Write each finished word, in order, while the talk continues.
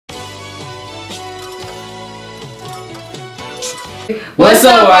What's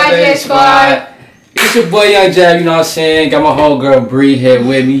up, YJ Squad? It's your boy Young Jab, you know what I'm saying? Got my homegirl Bree here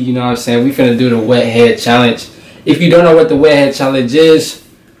with me, you know what I'm saying? We finna do the wet head challenge. If you don't know what the wet head challenge is,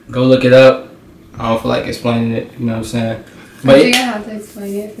 go look it up. I don't feel like explaining it, you know what I'm saying? But you're gonna have to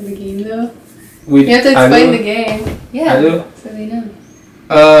explain it for the game though. You have to explain the game. Yeah. I do? So they know.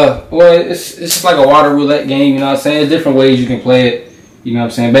 Well, it's just like a water roulette game, you know what I'm saying? There's different ways you can play it, you know what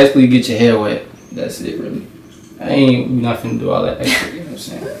I'm saying? Basically, you get your hair wet. That's it, really. I ain't nothing to do all that extra, you know what I'm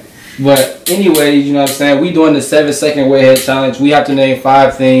saying? But anyways, you know what I'm saying? We doing the 7-second wet head challenge. We have to name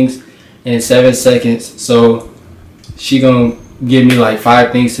 5 things in 7 seconds. So she gonna give me like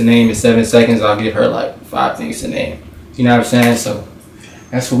 5 things to name in 7 seconds. I'll give her like 5 things to name. You know what I'm saying? So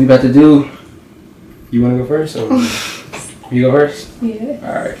that's what we about to do. You wanna go first or you go first? Yeah.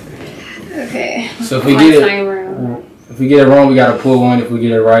 Alright. Okay. So if we get it wrong, we gotta pull one. If we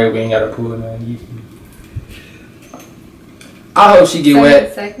get it right, we ain't gotta pull none. I hope she get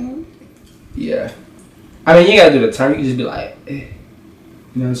wet. 7 seconds? Yeah. I mean, you gotta do the turn. You can just be like, eh. You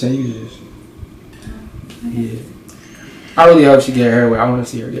know what I'm saying? You can just. Yeah. I really hope she get her hair wet. I want to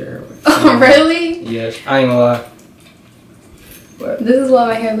see her get her hair wet. Oh, really? Yes. I ain't gonna lie. But this is what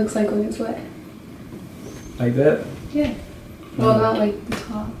my hair looks like when it's wet. like that? Yeah. Well, not like the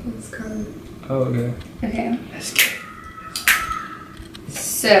top. It's curved. Oh, okay. Okay. That's good.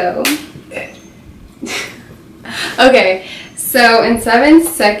 So. Okay. So in 7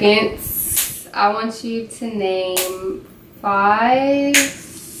 seconds, I want you to name 5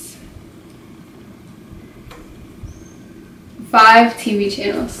 TV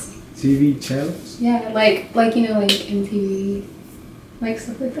channels. TV channels? Yeah, like you know, like MTV, like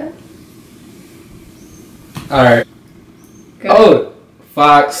stuff like that. All right. Go. Oh,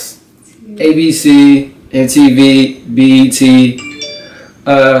 Fox, ABC, MTV, BET.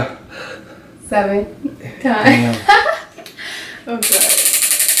 7 times. Oh god.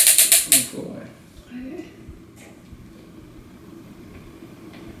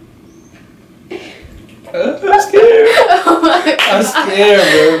 I'm scared. Oh my god. I'm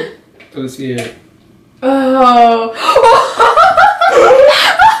scared, bro. I'm scared. Oh.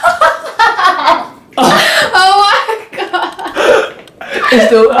 Oh my god. It's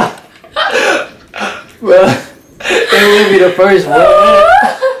still well, it will be the first one.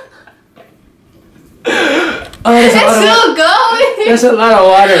 Oh, it's still going. That's a lot of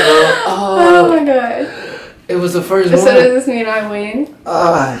water, bro. Oh my god. It was the first one. So does this mean I win?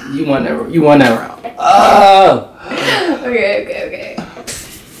 You won that round. Oh. Okay.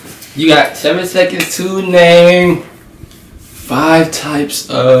 You got 7 seconds to name 5 types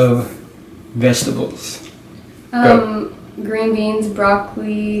of vegetables. Go. Green beans,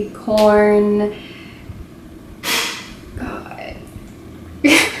 broccoli, corn. God.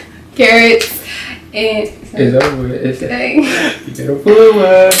 Carrots. And It's over with. It's dang. You gotta pull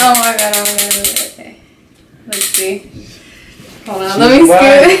one. Oh my god. Okay. Let's see. Hold on. Let me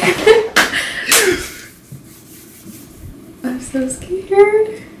see. I'm so scared.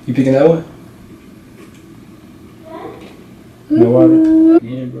 You picking that one? No water?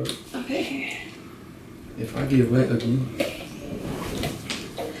 Yeah, bro. Okay. If I get wet again.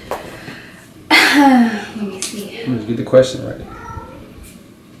 Let me see. Let's get the question right.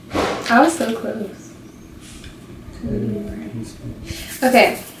 I was so close.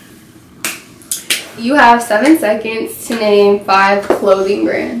 Okay. You have 7 seconds to name 5 clothing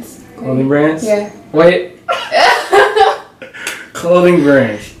brands. Clothing brands? Yeah. Wait. Clothing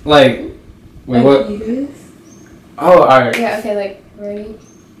brands. Like what? Oh, alright. Yeah, okay, like, ready?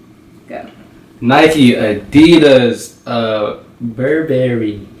 Go. Nike, Adidas,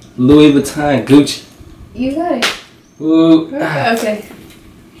 Burberry, Louis Vuitton, Gucci. You got it. Ooh. Okay.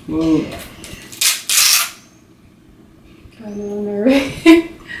 Ooh. I know, I'm nervous.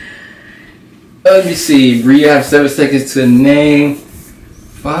 Let me see, Bree, you have 7 seconds to name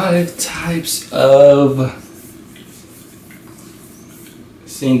 5 types of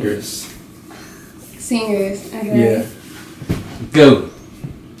singers. Singers. Okay. Yeah. Go.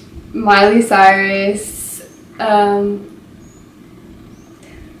 Miley Cyrus. Why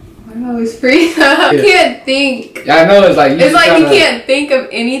am I always free? I can't think. I know it's like it's like you can't think of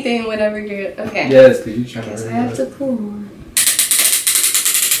anything whenever you're okay. Yes, because you trying to. I have to pull more.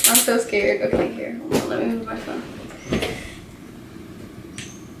 I'm so scared. Okay, here. Hold on, let me move my phone.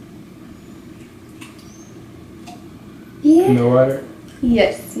 Yeah. No water?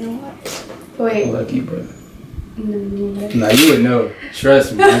 Yes, no water. Wait. Lucky, brother. No. Nah, you would know.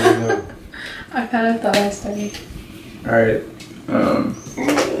 Trust me, you would know. I kind of thought I started. Alright.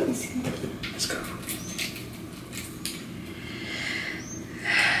 Let's go.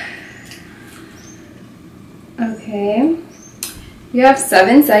 Okay. You have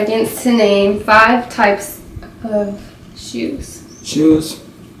 7 seconds to name 5 types of shoes. Shoes.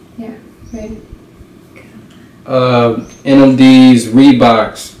 Yeah, ready? NMDs,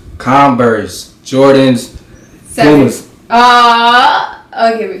 Reeboks, Converse, Jordans, 7. Pumas.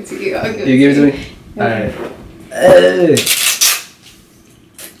 I'll give it to you. You give it to me? Okay. Alright.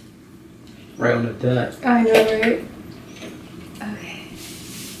 Right on the dot. I know, right? Okay.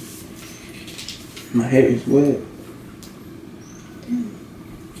 My hair is wet.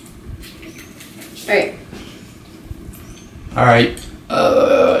 Alright.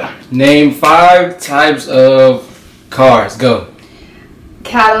 Name 5 types of cars. Go.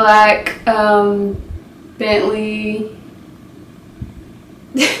 Cadillac, Bentley.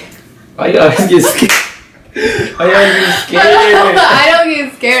 Why you always get scared? Why you always get scared? I don't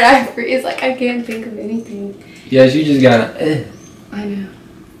get scared. It's like I can't think of anything. Yes, you just gotta. I know.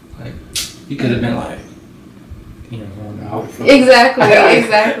 Like, you could have been like, you know, Exactly. I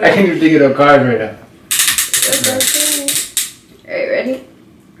can't even think of no cars right now. That's okay. Alright, ready?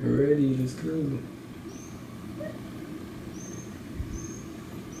 Ready, let's go.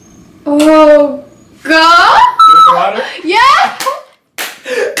 Oh, God! Water? Yeah!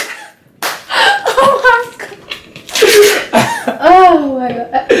 Oh my God. Oh my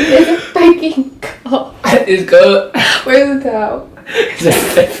God. It's a freaking cup. It's good. Where's the towel?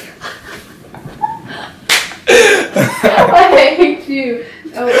 I hate you.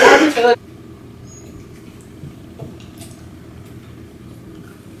 Oh, I feel like...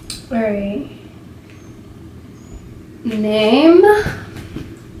 Alright. Name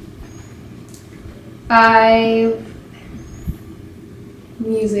 5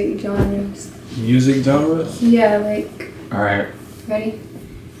 music genres. Music genres? Yeah, like... Alright. Ready?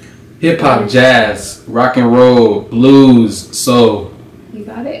 Hip hop, jazz, rock and roll, blues, soul. You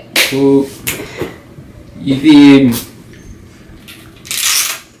got it. Ooh. You feel me?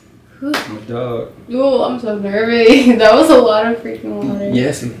 I'm a dog. Ooh, I'm so nervous. That was a lot of freaking water.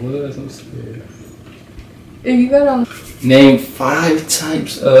 Yes, it was. I'm scared. If you got on... Name 5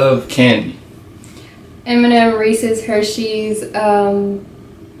 types of candy. M&M, Reese's, Hershey's,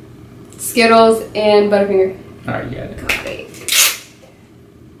 Skittles, and Butterfinger. Alright, you got it. Got it.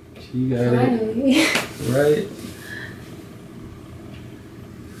 She got Finally. it. Right.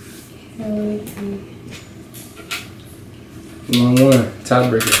 Really? 1-1.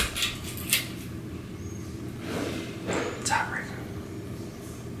 Tiebreaker.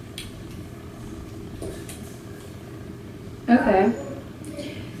 Okay.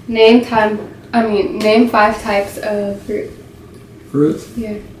 Name 5 types of fruit. Fruits?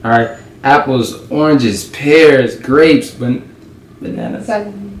 Yeah. Alright. Apples, oranges, pears, grapes, bananas.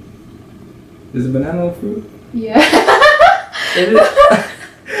 7. Is a banana a fruit? Yeah. Is it?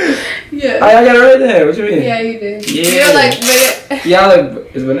 Yeah. I got it right there. What you mean? Yeah, you did. Yeah. You're like, but Yeah,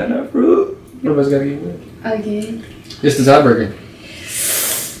 like, is banana a fruit? What of us gotta get it? again. Just the tiebreaker.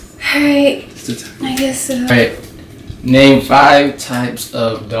 Alright. Just the tiebreaker. I guess so. Alright. Name 5 types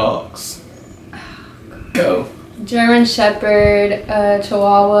of dogs. Go. German Shepherd,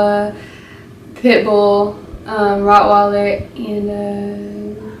 Chihuahua, Pit Bull, Rottweiler,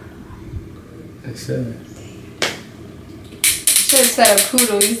 and That's 7. should have said a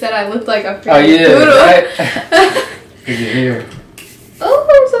poodle. You said I looked like a freaking Oh yeah, poodle. right? Cause you're here. Oh,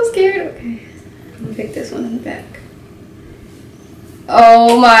 I'm so scared. Okay. I'm gonna pick this one in the back.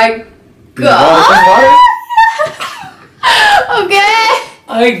 Oh my God. Okay.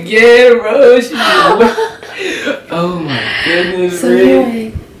 Again, bro. Oh my goodness, So Rick.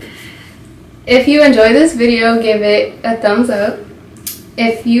 anyway, if you enjoyed this video, give it a thumbs up.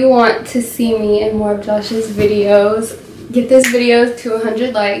 If you want to see me in more of Josh's videos, get this video to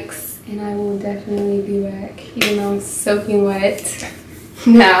 100 likes and I will definitely be back, even though I'm soaking wet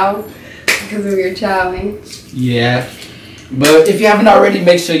now because of your chowing. Yeah. But if you haven't already,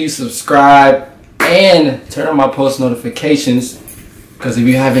 make sure you subscribe and turn on my post notifications. Because if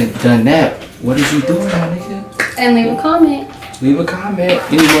you haven't done that, what is you doing now, nigga? And leave a comment. Leave a comment.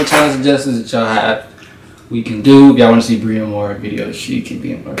 Any more challenge suggestions that y'all have, we can do. If y'all want to see Bree in more videos, she can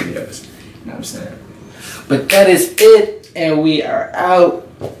be in more videos. You know what I'm saying? But that is it. And we are out.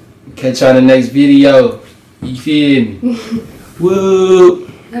 Catch y'all in the next video. You feel me? Woo!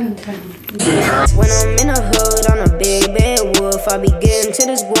 I'm done. When I'm in a hood on a big bad wolf, I be getting to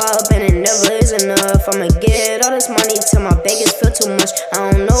this guap and it never is enough. I'ma get all this money till my beggars feel too much. I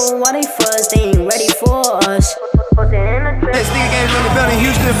don't know why they fuss, they ain't ready for us. Next nigga game in the building,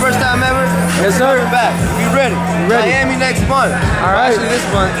 Houston, first time ever. Yes, sir. We're back. We ready. Ready. Miami next month. All right. Actually, this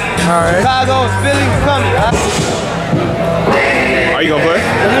month. All right. Chicago, Philly, coming. Are you gonna play?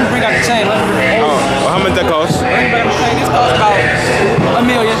 Let me bring out the chain. Oh, well, how much that cost? This costs about